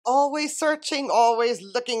Always searching, always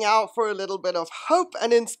looking out for a little bit of hope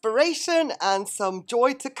and inspiration and some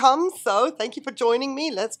joy to come. So thank you for joining me.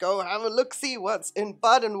 Let's go have a look, see what's in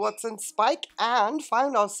bud and what's in spike, and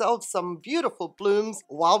find ourselves some beautiful blooms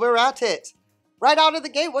while we're at it. Right out of the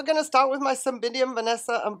gate, we're going to start with my Cymbidium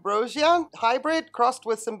Vanessa Ambrosia hybrid crossed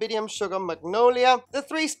with Cymbidium Sugar Magnolia. The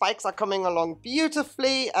 3 spikes are coming along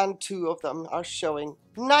beautifully, and 2 of them are showing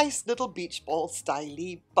nice little beach ball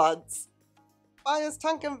styly buds. Bias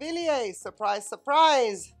Tankenvilliers, surprise,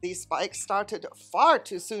 surprise. These spikes started far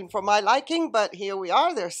too soon for my liking, but here we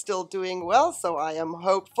are. They're still doing well, so I am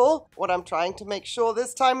hopeful. What I'm trying to make sure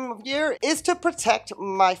this time of year is to protect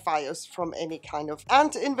my Phaeos from any kind of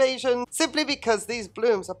ant invasion, simply because these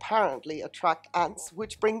blooms apparently attract ants,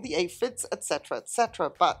 which bring the aphids, etc.,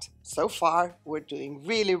 etc. But so far, we're doing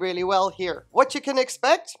really, really well here. What you can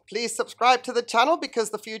expect? Please subscribe to the channel because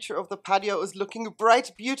the future of the patio is looking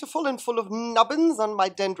bright, beautiful, and full of nubbins on my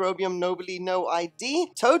Dendrobium nobile no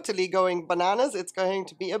ID. Totally going bananas. It's going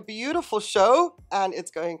to be a beautiful show, and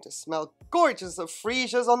it's going to smell gorgeous of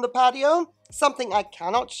freesias on the patio. Something I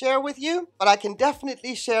cannot share with you, but I can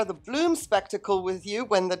definitely share the bloom spectacle with you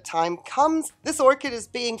when the time comes. This orchid is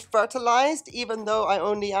being fertilized, even though I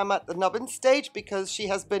only am at the nubbin stage because she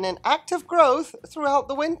has been in active growth throughout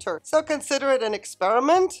the winter. So consider it an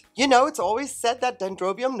experiment. You know, it's always said that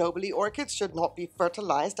Dendrobium nobile orchids should not be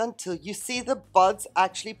fertilized until you see the buds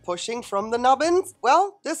actually pushing from the nubbins.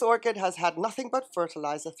 Well, this orchid has had nothing but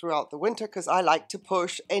fertilizer throughout the winter because I like to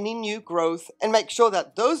push any new growth and make sure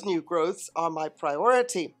that those new growths are my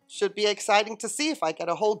priority. Should be exciting to see if I get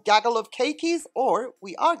a whole gaggle of keikis, or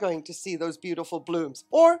we are going to see those beautiful blooms,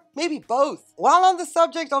 or maybe both. While on the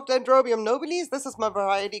subject of Dendrobium nobilis, this is my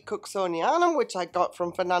variety Cooksonianum, which I got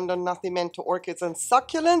from Fernando Nacimento Orchids and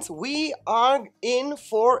Succulents. We are in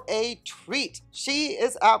for a treat. She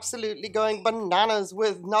is absolutely going bananas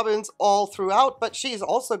with nubbins all throughout, but she's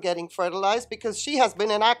also getting fertilized because she has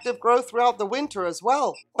been in active growth throughout the winter as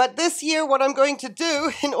well. But this year, what I'm going to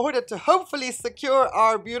do in order to hopefully secure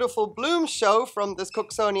our beautiful bloom show from this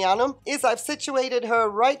Cooksonianum is I've situated her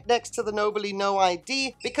right next to the nobile no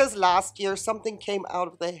ID because last year something came out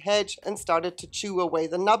of the hedge and started to chew away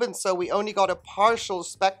the nubbin, so we only got a partial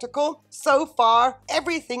spectacle. So far,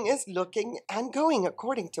 everything is looking and going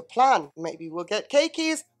according to plan. Maybe we'll get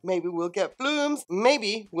keikis, maybe we'll get blooms,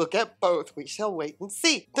 maybe we'll get both. We shall wait and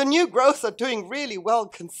see. The new growths are doing really well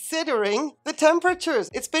considering the temperatures.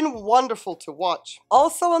 It's been wonderful to watch.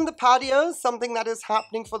 Also on the patio, something that is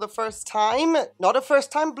happening for the first time. Not a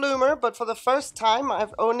first time bloomer, but for the first time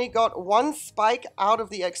I've only got 1 spike out of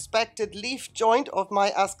the expected leaf joint of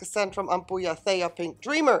my Ascocentrum ampullathea pink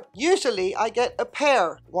dreamer. Usually I get a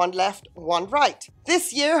pair, 1 left, 1 right.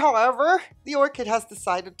 This year, however, the orchid has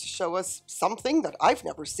decided to show us something that I've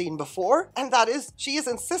never seen before, and that is she is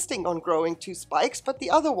insisting on growing 2 spikes, but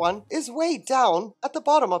the other one is way down at the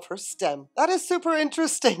bottom of her stem. That is super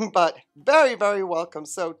interesting, but very, very welcome.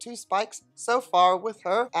 So 2 spikes so far with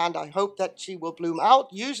her, and I hope that she will bloom out.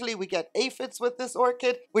 Usually we get aphids with this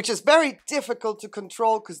orchid, which is very difficult to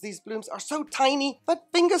control because these blooms are so tiny, but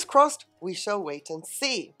fingers crossed, we shall wait and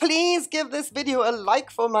see. Please give this video a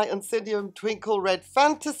like for my Oncidium Twinkle Red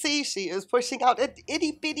Fantasy. She is pushing out an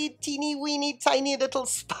itty bitty teeny weeny tiny little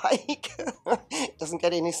spike. Doesn't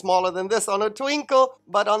get any smaller than this on a twinkle,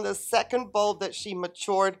 but on the second bulb that she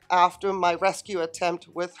matured after my rescue attempt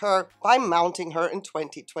with her by mounting her in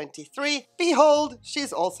 2023, behold,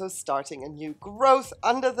 she's also starting a new growth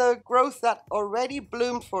under the growth that already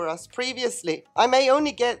bloomed for us previously. I may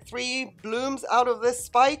only get 3 blooms out of this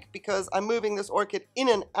spike because I'm moving this orchid in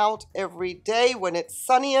and out every day when it's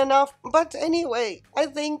sunny enough. But anyway, I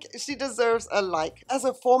think she deserves a like as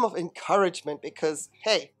a form of encouragement because,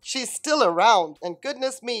 hey, she's still around and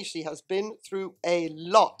goodness me, she has been through a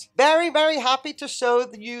lot. Very, very happy to show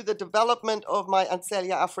you the development of my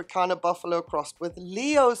Ancelia africana buffalo crossed with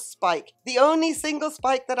Leo spike. The only single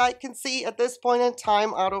spike that I can see at this point in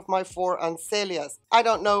time out of my 4 Ancelias. I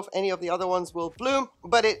don't know if any of the other ones will bloom,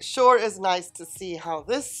 but it sure is nice to see how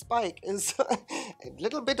this spike is a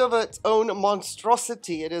little bit of its own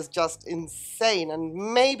monstrosity. It is just insane, and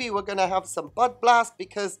maybe we're gonna have some bud blast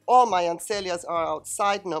because all my Ancelias are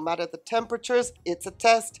outside no matter the temperatures. It's a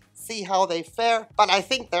test, see how they fare, but I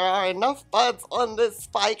think there are enough buds on this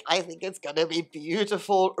spike. I think it's gonna be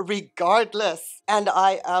beautiful regardless. And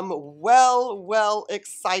I am well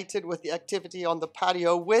excited with the activity on the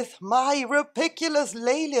patio with my Rapiculus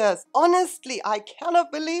Lalias. Honestly, I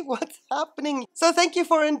cannot believe what's happening. So thank you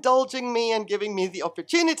for indulging me and giving me the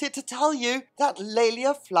opportunity to tell you that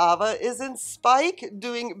Lalia flava is in spike,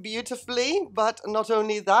 doing beautifully. But not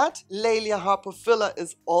only that, Lalia harpophylla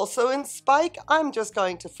is also in spike. I'm just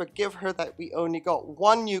going to forgive her that we only got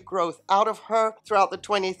one new growth out of her throughout the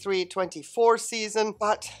 23-24 season,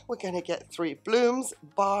 but we're going to get 3 blooms,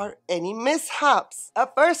 bar any mishaps. A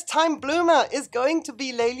first-time bloomer is going to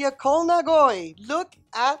be Lalia Kolnagoi. Look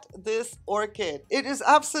at this orchid. It is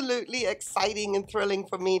absolutely exciting and thrilling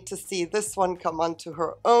for me to see this one come onto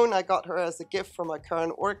her own. I got her as a gift from my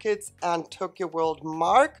current Orchids and Tokyo World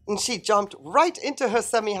Mark, and she jumped right into her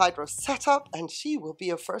semi-hydro setup, and she will be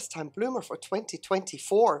a first-time bloomer for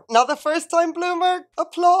 2024. Another first-time bloomer.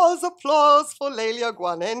 Applause, applause for Lalia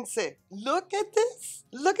guanense. Look at this.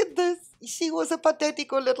 Look at this. She was a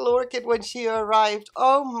pathetico little orchid when she arrived.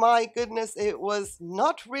 Oh my goodness, it was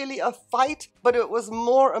not really a fight, but it was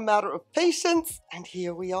more a matter of patience. And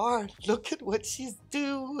here we are. Look at what she's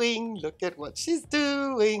doing. Look at what she's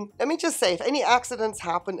doing. Let me just say, if any accidents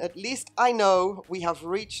happen, at least I know we have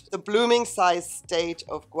reached the blooming size stage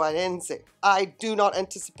of guanense. I do not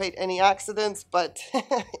anticipate any accidents, but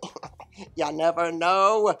you never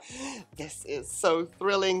know. This is so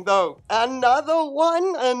thrilling though. Another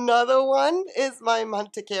one is my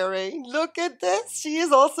Manticere. Look at this. She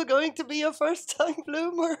is also going to be a first-time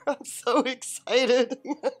bloomer. I'm so excited.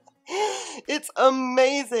 It's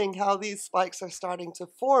amazing how these spikes are starting to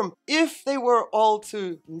form. If they were all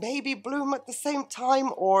to maybe bloom at the same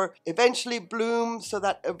time or eventually bloom so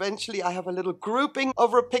that eventually I have a little grouping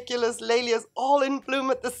of Rapiculus Lalias all in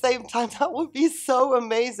bloom at the same time, that would be so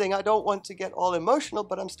amazing. I don't want to get all emotional,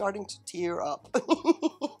 but I'm starting to tear up.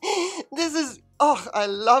 This is, oh, I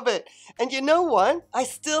love it. And you know what? I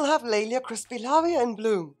still have Lalia crispilavia in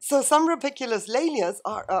bloom. So some Rapiculus Lalias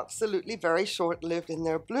are absolutely very short-lived in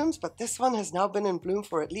their blooms, but this one has now been in bloom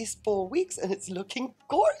for at least 4 weeks and it's looking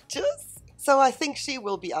gorgeous. So I think she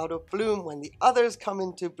will be out of bloom when the others come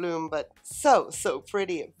into bloom, but so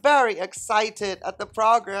pretty. Very excited at the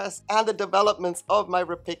progress and the developments of my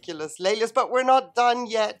Rapiculus Lalias, but we're not done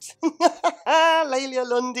yet. Lalia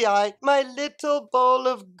Lundii, my little bowl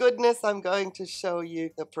of goodness. I'm going to show you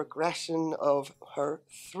the progression of her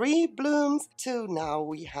 3 blooms to now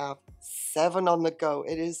we have 7 on the go.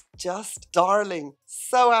 It is just darling.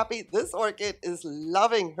 So happy. This orchid is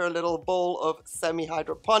loving her little bowl of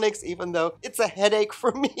semi-hydroponics, even though it's a headache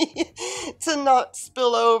for me to not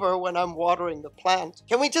spill over when I'm watering the plant.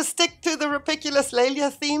 Can we just stick to the Rapiculus Lalia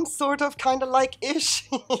theme, sort of, kind of like-ish?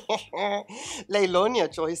 Leilonia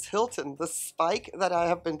Joyce Hilton, the spike that I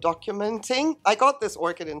have been documenting. I got this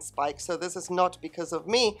orchid in spike, so this is not because of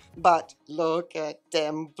me, but look at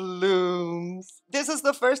them blooms. This is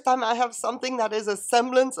the first time I have something that is a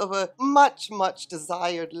semblance of a much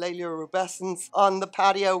desired Lalia rubescens on the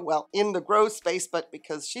patio. Well, in the grow space, but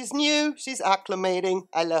because she's new, she's acclimating,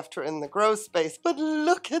 I left her in the grow space. But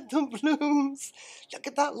look at the blooms. Look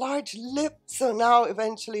at that large lip. So now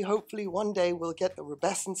eventually, hopefully one day we'll get the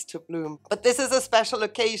rubescens to bloom. But this is a special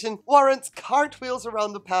occasion, warrants cartwheels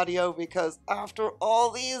around the patio, because after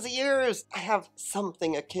all these years, I have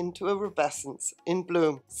something akin to a rubescens in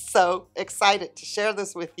bloom. So excited to share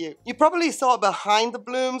this with you. You probably saw behind the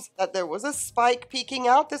blooms that there was a spike peeking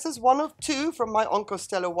out. This is one of 2 from my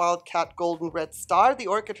Oncostella Wildcat Golden Red Star. The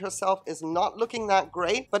orchid herself is not looking that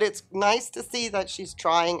great, but it's nice to see that she's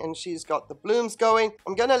trying and she's got the blooms going.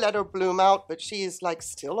 I'm gonna let her bloom out, but she's like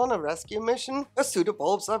still on a rescue mission. Her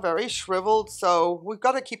pseudobulbs are very shriveled, so we've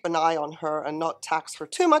got to keep an eye on her and not tax her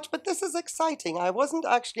too much, but this is exciting. I wasn't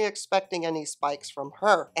actually expecting any spikes from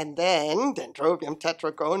her. And then Dendrobium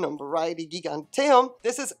tetragonum variety giganteum.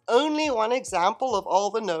 This is only one example of all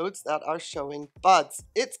the nodes that are showing buds.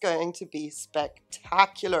 It's going to be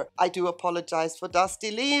spectacular. I do apologize for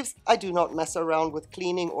dusty leaves. I do not mess around with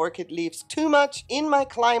cleaning orchid leaves too much in my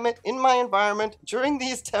climate, in my environment, during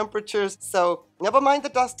these temperatures. So never mind the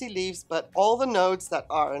dusty leaves, but all the nodes that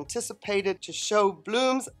are anticipated to show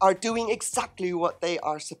blooms are doing exactly what they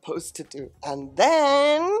are supposed to do. And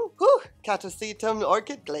then, Catasetum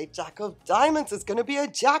orchid Glade Jack of Diamonds is going to be a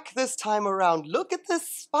jack this time around. Look at this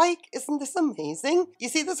spike. Isn't this amazing? You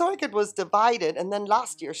see, this orchid was divided, and then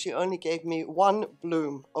last year she only gave me 1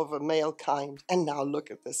 bloom of a male kind. And now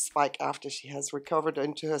look at this spike after she has recovered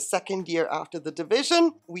into her 2nd year after the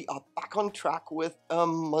division. We are back on track with a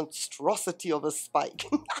monstrosity of a the spike.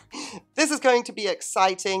 This is going to be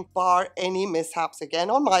exciting, bar any mishaps again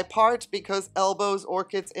on my part, because elbows,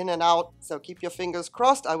 orchids in and out. So keep your fingers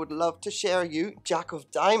crossed. I would love to share you Jack of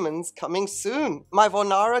Diamonds coming soon. My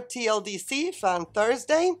Vonara TLDC Fan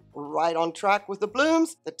Thursday, right on track with the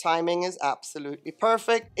blooms. The timing is absolutely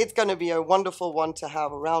perfect. It's going to be a wonderful one to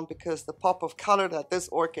have around, because the pop of color that this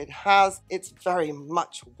orchid has, it's very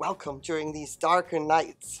much welcome during these darker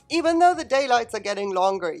nights. Even though the daylights are getting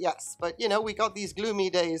longer, yes, but you know, we got these gloomy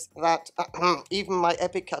days that even my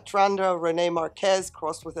Epicatrandra Rene Marquez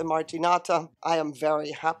crossed with a Marginata, I am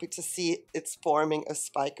very happy to see it's forming a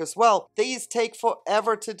spike as well. These take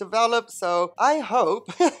forever to develop, so I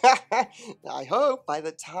hope, I hope by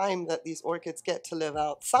the time that these orchids get to live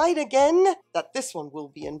outside again, that this one will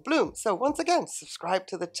be in bloom. So once again, subscribe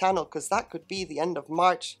to the channel, because that could be the end of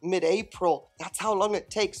March, mid-April. That's how long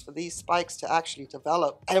it takes for these spikes to actually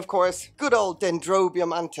develop. And of course, good old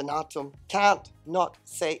Dendrobium antenatum. Can't not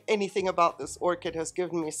say anything about this orchid. Has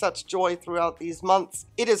given me such joy throughout these months.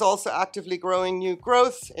 It is also actively growing new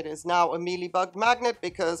growth. It is now a mealybug magnet,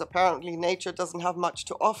 because apparently nature doesn't have much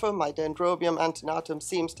to offer. My Dendrobium antenatum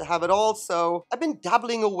seems to have it all, so I've been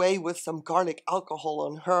dabbling away with some garlic alcohol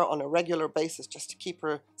on her on a regular basis just to keep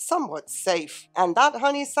her somewhat safe. And that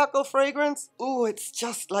honeysuckle fragrance, ooh, it's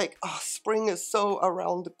just like, oh, spring is so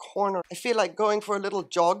around the corner. I feel like going for a little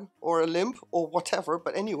jog or a limp or whatever,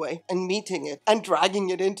 but anyway, and meeting it and dragging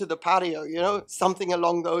it into the patio, you know, something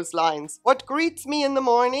along those lines. What greets me in the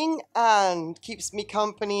morning and keeps me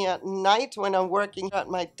company at night when I'm working at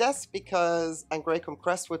my desk, because Angraecum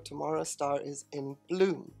Crestwood Tomorrow Star is in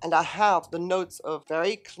bloom. And I have the notes of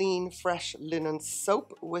very clean, fresh linen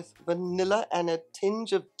soap with vanilla and a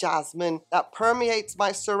tinge of jasmine that permeates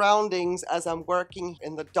my surroundings as I'm working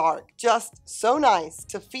in the dark. Just so nice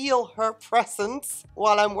to feel her presence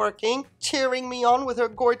while I'm working, cheering me on with her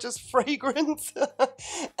gorgeous fragrance.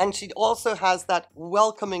 And she also has that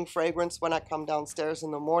welcoming fragrance when I come downstairs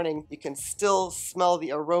in the morning. You can still smell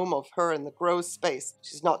the aroma of her in the grow space.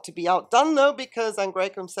 She's not to be outdone though, because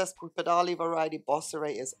Angraecum sesquipedale variety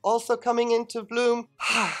Bossere is also coming into bloom.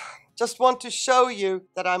 Just want to show you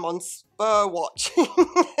that I'm on spur watch.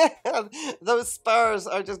 Those spurs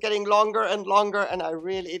are just getting longer and longer, and I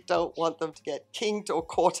really don't want them to get kinked or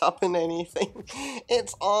caught up in anything.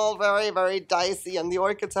 It's all very, very dicey, and the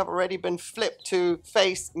orchids have already been flipped to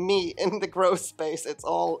face me in the grow space. It's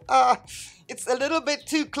all, it's a little bit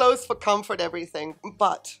too close for comfort, everything,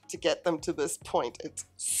 but to get them to this point, it's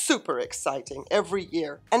super exciting every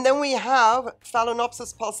year. And then we have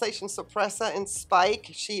Phalaenopsis pulsation suppressor in spike.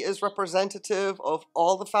 She is representative of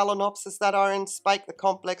all the Phalaenopsis that are in spike, the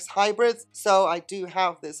complex hybrids. So I do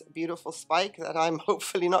have this beautiful spike that I'm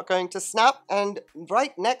hopefully not going to snap. And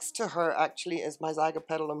right next to her actually is my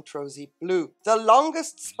Zygopetalum Trozy Blue. The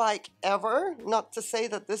longest spike ever, not to say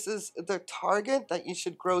that this is the target, that you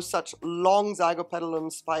should grow such long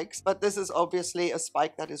Zygopetalum spikes, but this is obviously a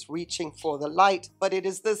spike that is reaching for the light. But it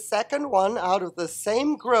is the second one out of the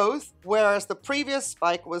same growth, whereas the previous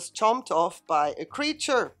spike was chomped off by a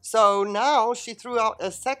creature. So now she threw out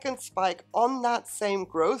a second spike on that same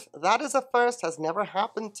growth. That is a first, has never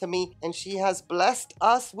happened to me, and she has blessed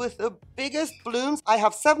us with the biggest blooms. I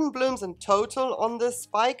have 7 blooms in total on this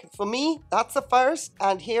spike. For me, that's a first,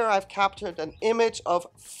 and here I've captured an image of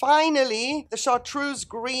finally the chartreuse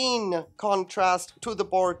green contrast to the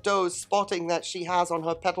Bordeaux spotting that she has on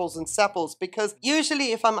her petals and sepals, because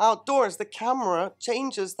usually if I'm outdoors, the camera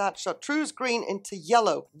changes that chartreuse green into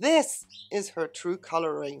yellow. This is her true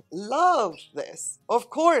coloring. Love this. Of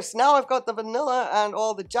course, now I've got the vanilla and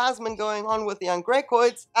all the jasmine going on with the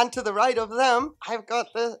Angraecoids, and to the right of them, I've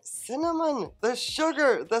got the cinnamon, the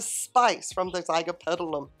sugar, the spice from the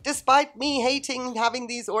Zygopetalum. Despite me hating having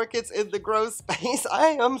these orchids in the grow space,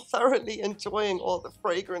 I am thoroughly enjoying all the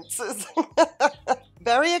fragrances.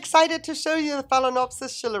 Very excited to show you the Phalaenopsis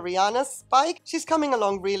schilleriana spike. She's coming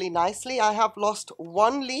along really nicely. I have lost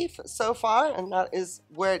 1 leaf so far, and that is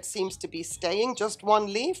where it seems to be staying, just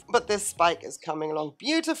 1 leaf. But this spike is coming along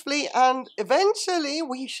beautifully, and eventually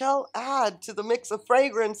we shall add to the mix of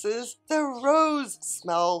fragrances the rose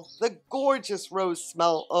smell, the gorgeous rose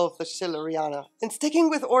smell of the schilleriana. And sticking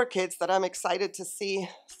with orchids that I'm excited to see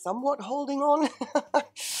somewhat holding on.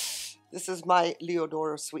 This is my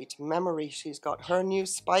Leodora Sweet Memory. She's got her new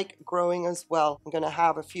spike growing as well. I'm going to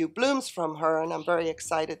have a few blooms from her, and I'm very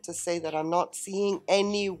excited to say that I'm not seeing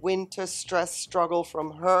any winter stress struggle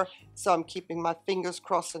from her. So I'm keeping my fingers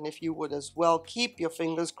crossed, and if you would as well, keep your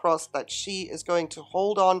fingers crossed that she is going to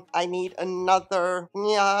hold on. I need another,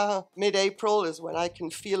 mid-April is when I can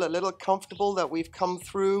feel a little comfortable that we've come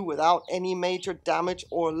through without any major damage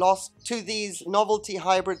or loss to these novelty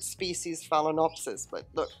hybrid species Phalaenopsis. But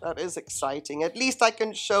look, that is exciting. At least I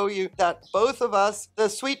can show you that both of us, the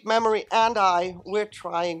Sweet Memory and I, we're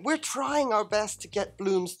trying our best to get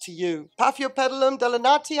blooms to you. Patio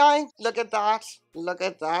delenatii, look at that. Look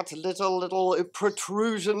at that little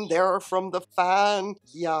protrusion there from the fan.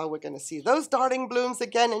 Yeah, we're going to see those darting blooms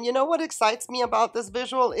again. And you know what excites me about this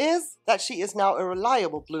visual is that she is now a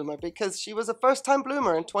reliable bloomer, because she was a first-time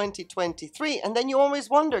bloomer in 2023. And then you always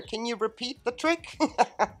wonder, can you repeat the trick?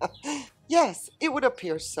 Yes, it would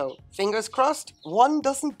appear so. Fingers crossed, one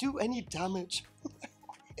doesn't do any damage.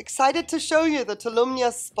 Excited to show you the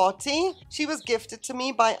Tolumnia spotty. She was gifted to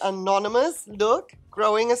me by Anonymous. Look,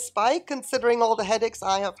 growing a spike, considering all the headaches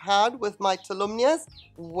I have had with my Tolumnias.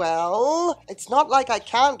 Well, it's not like I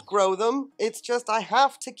can't grow them. It's just I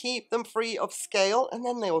have to keep them free of scale, and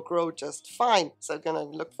then they will grow just fine. So gonna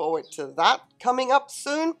look forward to that coming up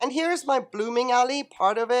soon. And here's my blooming alley,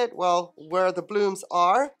 part of it, well, where the blooms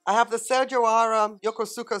are. I have the Sergioara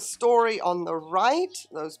Yokosuka story on the right.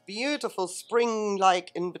 Those beautiful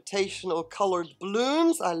spring-like invitational colored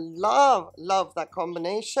blooms. I love that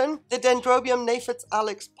combination. The Dendrobium Naphis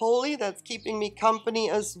Alex Poli, that's keeping me company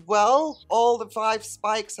as well. All the 5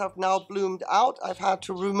 spikes have now bloomed out. I've had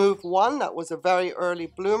to remove one that was a very early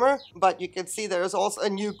bloomer, but you can see there's also a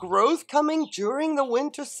new growth coming during the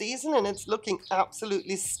winter season, and it's looking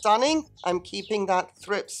absolutely stunning. I'm keeping that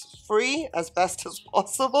thrips free as best as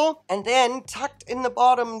possible. And then tucked in the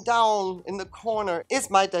bottom down in the corner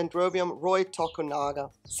is my Dendrobium Roy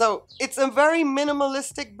Tokunaga. So it's a very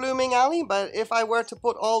minimalistic blooming alley, but if I were to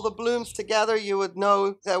put all the blooms together, you would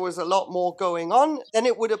know there was a lot more going on than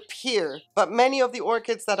it would appear. But many of the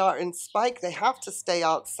orchids that are in spike, they have to stay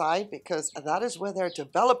outside because that is where they're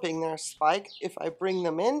developing their spike. If I bring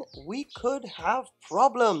them in, we could have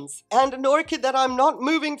problems. And an orchid that I'm not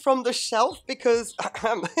moving from the shelf because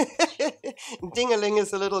Dingaling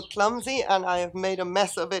is a little clumsy and I have made a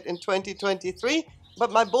mess of it in 2023.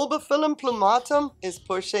 But my Bulbophyllum plumatum is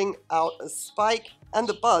pushing out a spike, and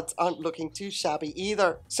the buds aren't looking too shabby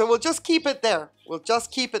either. So we'll just keep it there. We'll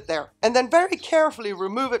just keep it there. And then very carefully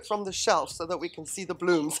remove it from the shelf so that we can see the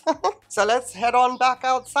blooms. So let's head on back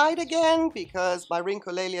outside again because my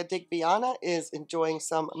Rhyncholalia digbyana is enjoying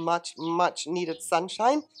some much needed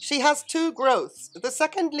sunshine. She has 2 growths. The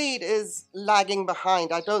second lead is lagging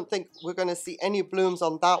behind. I don't think we're going to see any blooms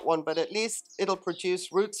on that one, but at least it'll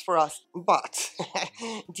produce roots for us. But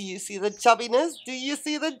do you see the chubbiness? Do you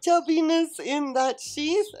see the chubbiness in that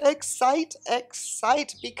sheath? Excite,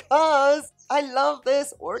 because I love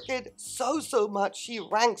this orchid so much. She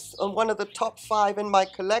ranks on one of the top 5 in my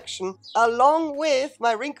collection, along with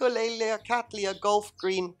my Rhyncholalia cattleya Gulf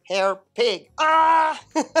Green Hair Pig. Ah!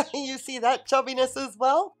 You see that chubbiness as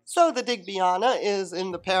well? So the digbyana is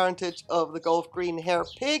in the parentage of the Gulf Green Hair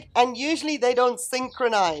Pig, and usually they don't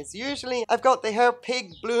synchronize. Usually I've got the hair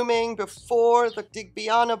pig blooming before the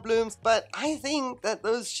digbyana blooms, but I think that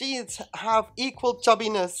those sheaths have equal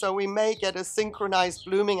chubbiness, so we may get a synchronized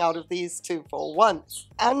blooming out of these 2 for once.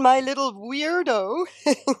 And my little weirdo,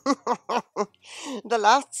 the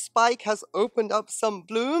last spike has opened up some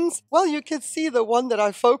blooms. Well, you can see the one that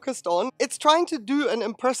I focused on. It's trying to do an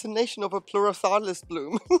impersonation of a Pleurophthalus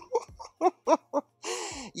bloom.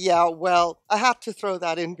 Yeah, well, I had to throw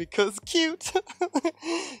that in because cute.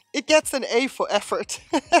 It gets an A for effort.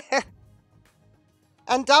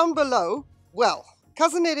 And down below, well,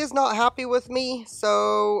 Cousin It is not happy with me,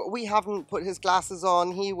 so we haven't put his glasses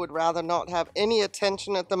on. He would rather not have any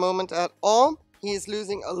attention at the moment at all. He is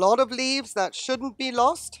losing a lot of leaves that shouldn't be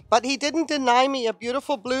lost, but he didn't deny me a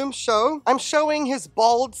beautiful bloom show. I'm showing his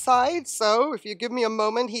bald side, so if you give me a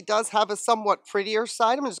moment, he does have a somewhat prettier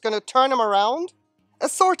side. I'm just going to turn him around. A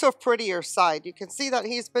sort of prettier side. You can see that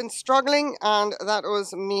he's been struggling, and that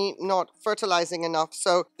was me not fertilizing enough.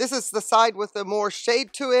 So this is the side with the more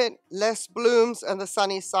shade to it, less blooms, and the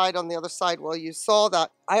sunny side on the other side. Well, you saw that.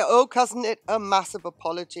 I owe Cousin It a massive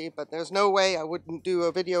apology, but there's no way I wouldn't do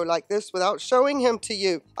a video like this without showing him to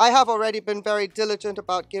you. I have already been very diligent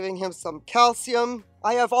about giving him some calcium.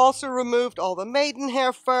 I have also removed all the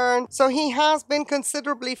maidenhair fern, so he has been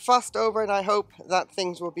considerably fussed over, and I hope that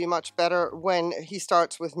things will be much better when he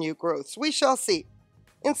starts with new growths. We shall see.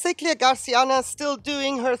 Encyclia garciana still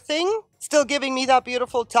doing her thing. Still giving me that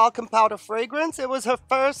beautiful talcum powder fragrance. It was her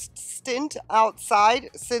first stint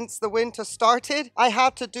outside since the winter started. I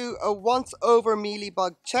had to do a once over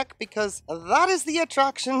mealybug check because that is the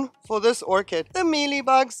attraction for this orchid. The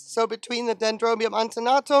mealybugs. So between the Dendrobium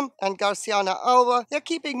antenatum and Garciana alba, they're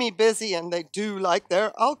keeping me busy and they do like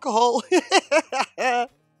their alcohol.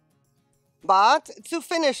 But to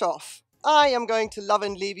finish off, I am going to love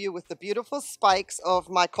and leave you with the beautiful spikes of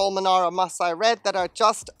my Colmenara Masai Red that are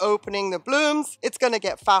just opening the blooms. It's going to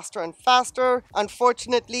get faster and faster.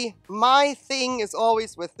 Unfortunately, my thing is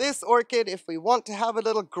always with this orchid, if we want to have a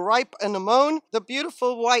little gripe and a moan, the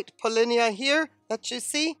beautiful white Pollinia here that you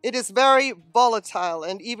see, it is very volatile,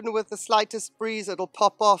 and even with the slightest breeze it'll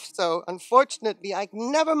pop off. So unfortunately I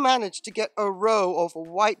never managed to get a row of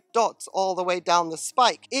white dots all the way down the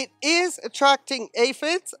spike. It is attracting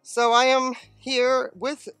aphids, so I am here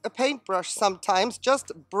with a paintbrush sometimes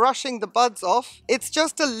just brushing the buds off. It's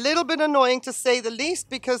just a little bit annoying to say the least,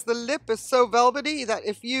 because the lip is so velvety that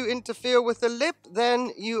if you interfere with the lip,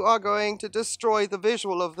 then you are going to destroy the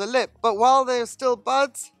visual of the lip. But while there's still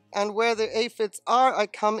buds and where the aphids are, I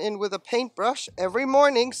come in with a paintbrush every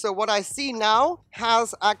morning. So what I see now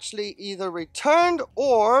has actually either returned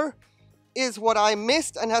or is what I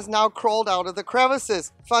missed and has now crawled out of the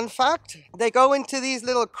crevices. Fun fact, they go into these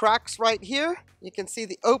little cracks right here. You can see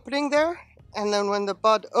the opening there. And then when the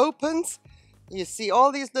bud opens, you see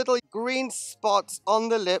all these little green spots on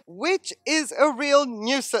the lip, which is a real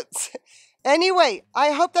nuisance. Anyway,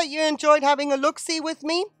 I hope that you enjoyed having a look-see with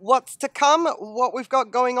me. What's to come, what we've got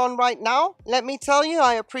going on right now. Let me tell you,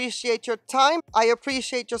 I appreciate your time. I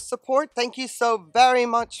appreciate your support. Thank you so very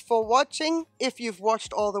much for watching. If you've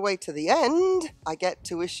watched all the way to the end, I get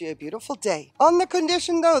to wish you a beautiful day. On the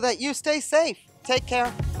condition, though, that you stay safe. Take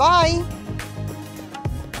care. Bye.